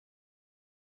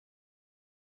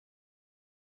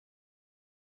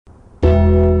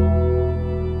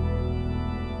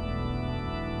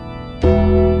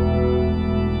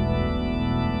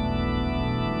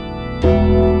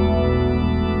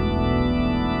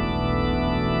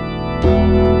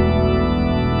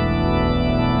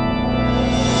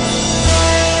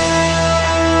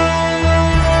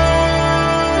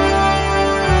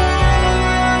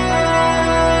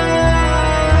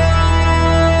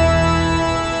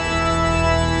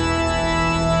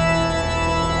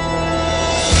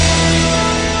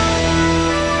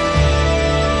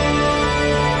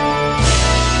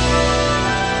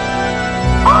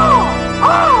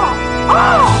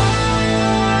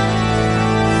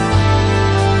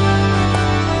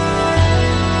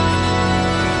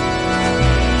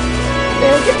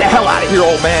Get the hell out of here,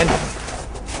 old man.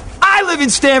 I live in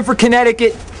Stamford,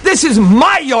 Connecticut. This is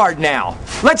my yard now.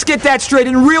 Let's get that straight.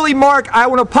 And really, Mark, I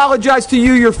want to apologize to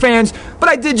you, your fans, but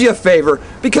I did you a favor.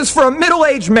 Because for a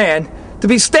middle-aged man to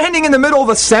be standing in the middle of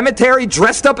a cemetery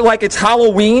dressed up like it's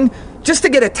Halloween just to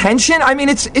get attention, I mean,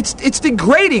 it's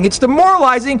degrading. It's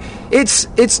demoralizing.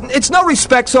 It's no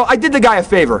respect. So I did the guy a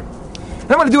favor.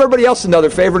 And I'm going to do everybody else another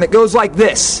favor, and it goes like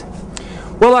this.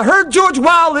 Well, I heard George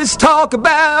Wallace talk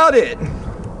about it.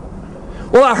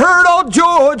 Well, I heard old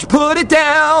George put it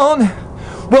down.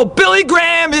 Well, Billy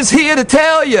Graham is here to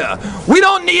tell you, we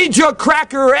don't need your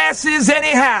cracker asses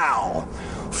anyhow.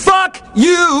 Fuck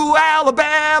you,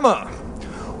 Alabama,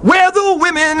 where the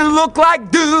women look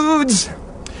like dudes.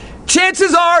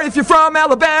 Chances are, if you're from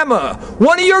Alabama,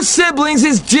 one of your siblings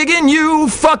is jigging you,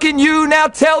 fucking you. Now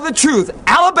tell the truth.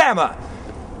 Alabama.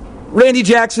 Randy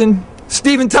Jackson,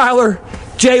 Steven Tyler,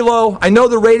 J-Lo, I know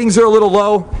the ratings are a little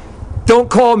low. Don't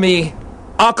call me.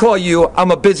 I'll call you. I'm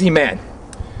a busy man.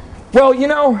 Well, you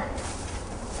know,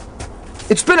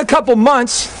 it's been a couple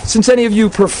months since any of you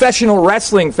professional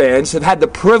wrestling fans have had the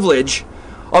privilege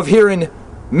of hearing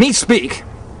me speak.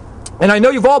 And I know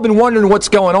you've all been wondering what's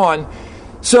going on.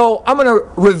 So I'm going to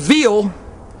reveal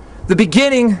the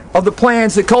beginning of the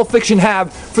plans that Cult Fiction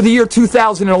have for the year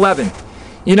 2011.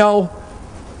 You know,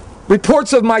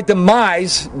 reports of my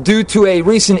demise due to a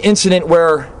recent incident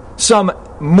where some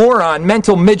moron,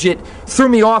 mental midget, threw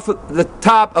me off the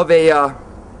top of a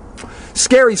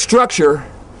scary structure.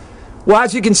 Well,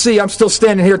 as you can see, I'm still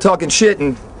standing here talking shit,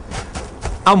 and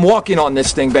I'm walking on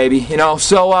this thing, baby, you know.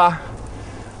 So I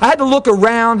had to look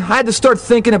around. I had to start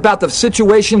thinking about the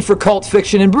situation for Cult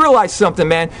Fiction and realize something,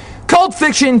 man. Cult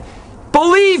Fiction,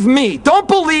 believe me, don't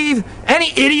believe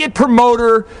any idiot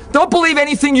promoter. Don't believe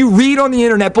anything you read on the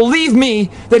internet. Believe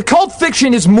me that Cult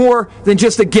Fiction is more than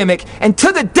just a gimmick. And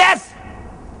to the death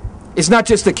is not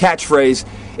just a catchphrase.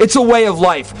 It's a way of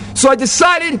life. So I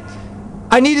decided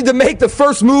I needed to make the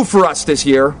first move for us this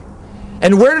year.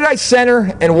 And where did I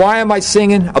center and why am I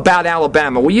singing about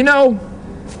Alabama? Well, you know,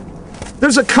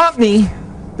 there's a company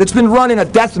that's been running a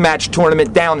deathmatch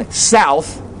tournament down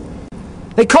south.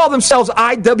 They call themselves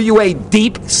IWA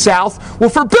Deep South. Well,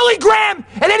 for Billy Graham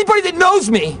and anybody that knows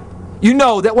me, you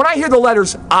know that when I hear the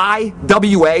letters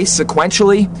IWA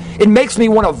sequentially, it makes me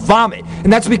want to vomit.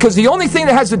 And that's because the only thing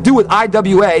that has to do with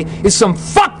IWA is some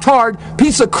fucktard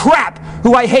piece of crap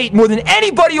who I hate more than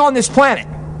anybody on this planet.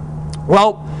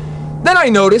 Well, then I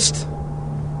noticed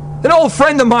that an old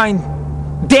friend of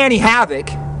mine, Danny Havoc,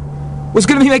 was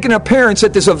going to be making an appearance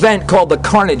at this event called the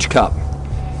Carnage Cup.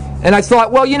 And I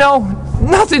thought, well, you know,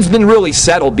 nothing's been really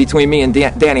settled between me and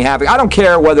Danny Havoc. I don't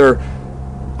care whether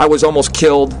I was almost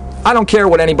killed. I don't care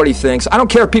what anybody thinks. I don't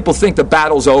care if people think the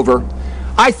battle's over.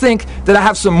 I think that I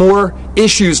have some more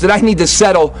issues that I need to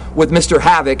settle with Mr.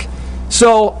 Havoc.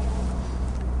 So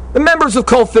the members of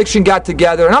Cult Fiction got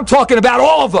together, and I'm talking about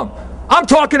all of them. I'm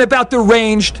talking about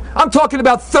Deranged. I'm talking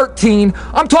about 13.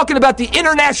 I'm talking about the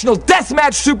International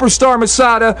Deathmatch Superstar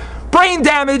Masada, Brain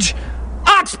Damage,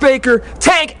 Oxbaker,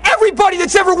 Tank, everybody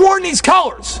that's ever worn these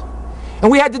colors.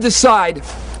 And we had to decide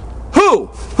who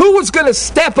was going to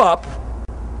step up,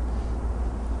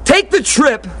 take the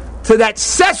trip to that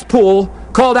cesspool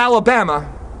called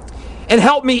Alabama, and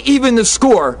help me even the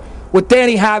score with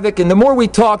Danny Havoc. And the more we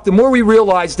talked, the more we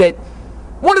realized that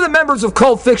one of the members of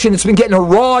Cult Fiction that's been getting a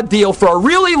raw deal for a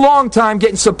really long time,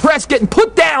 getting suppressed, getting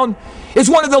put down, is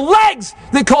one of the legs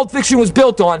that Cult Fiction was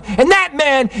built on. And that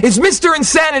man is Mr.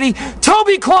 Insanity,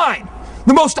 Toby Klein,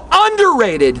 the most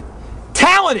underrated,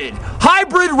 talented,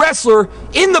 hybrid wrestler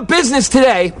in the business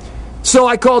today. So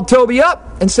I called Toby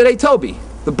up and said, hey, Toby,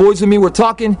 the boys and me were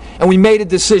talking, and we made a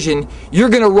decision. You're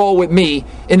going to roll with me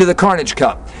into the Carnage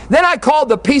Cup. Then I called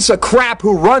the piece of crap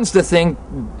who runs the thing,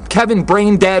 Kevin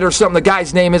Braindead or something the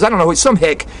guy's name is. I don't know, he's some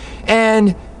hick.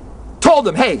 And told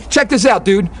him, hey, check this out,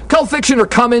 dude. Cult Fiction are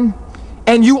coming,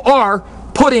 and you are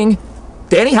putting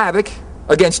Danny Havoc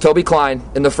against Toby Klein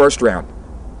in the first round.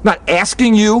 I'm not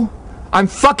asking you. I'm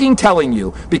fucking telling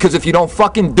you. Because if you don't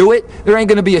fucking do it, there ain't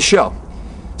going to be a show.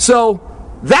 So,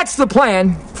 that's the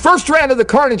plan. First round of the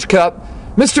Carnage Cup,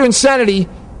 Mr. Insanity,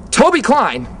 Toby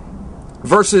Klein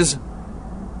versus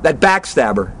that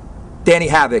backstabber, Danny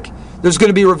Havoc. There's going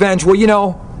to be revenge. Well, you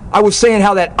know, I was saying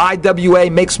how that IWA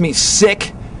makes me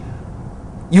sick.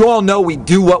 You all know we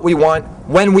do what we want,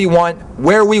 when we want,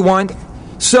 where we want.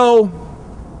 So,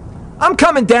 I'm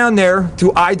coming down there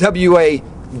to IWA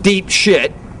deep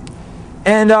shit.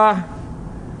 And,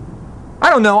 I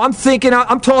don't know. I'm thinking,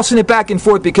 I'm tossing it back and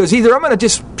forth because either I'm going to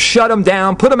just shut them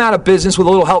down, put them out of business with a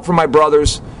little help from my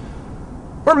brothers,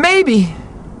 or maybe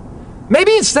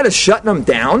instead of shutting them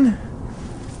down,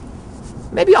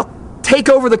 maybe I'll take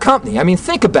over the company. I mean,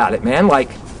 think about it, man. Like,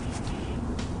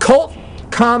 Cult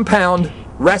Compound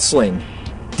Wrestling,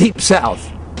 Deep South.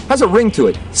 Has a ring to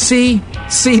it.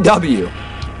 CCW.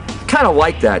 Kind of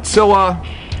like that. So,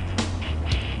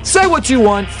 say what you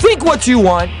want, think what you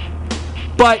want,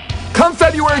 but come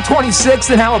February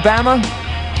 26th in Alabama,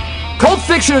 Cult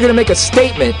Fiction are going to make a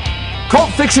statement.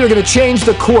 Cult Fiction are going to change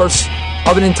the course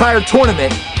of an entire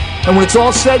tournament, and when it's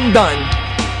all said and done,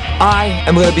 I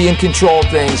am going to be in control of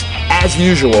things as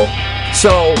usual.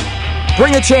 So,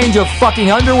 bring a change of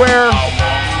fucking underwear,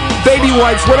 baby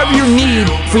wipes, whatever you need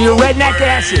for your redneck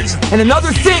asses. And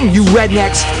another thing, you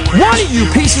rednecks, one of you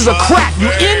pieces of crap,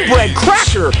 you inbred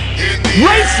cracker,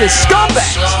 racist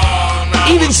scumbags,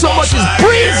 even so much as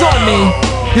breathes on me,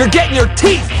 you're getting your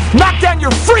teeth knocked down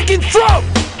your freaking throat.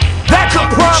 That's a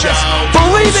promise.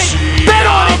 Believe it, bet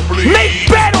on it, make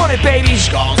bet on it, baby.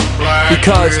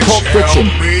 Because Cult Fiction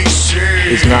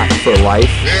is not for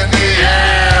life.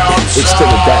 It's to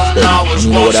the death, baby. And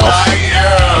you know what else?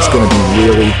 It's going to be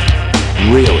really,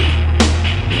 really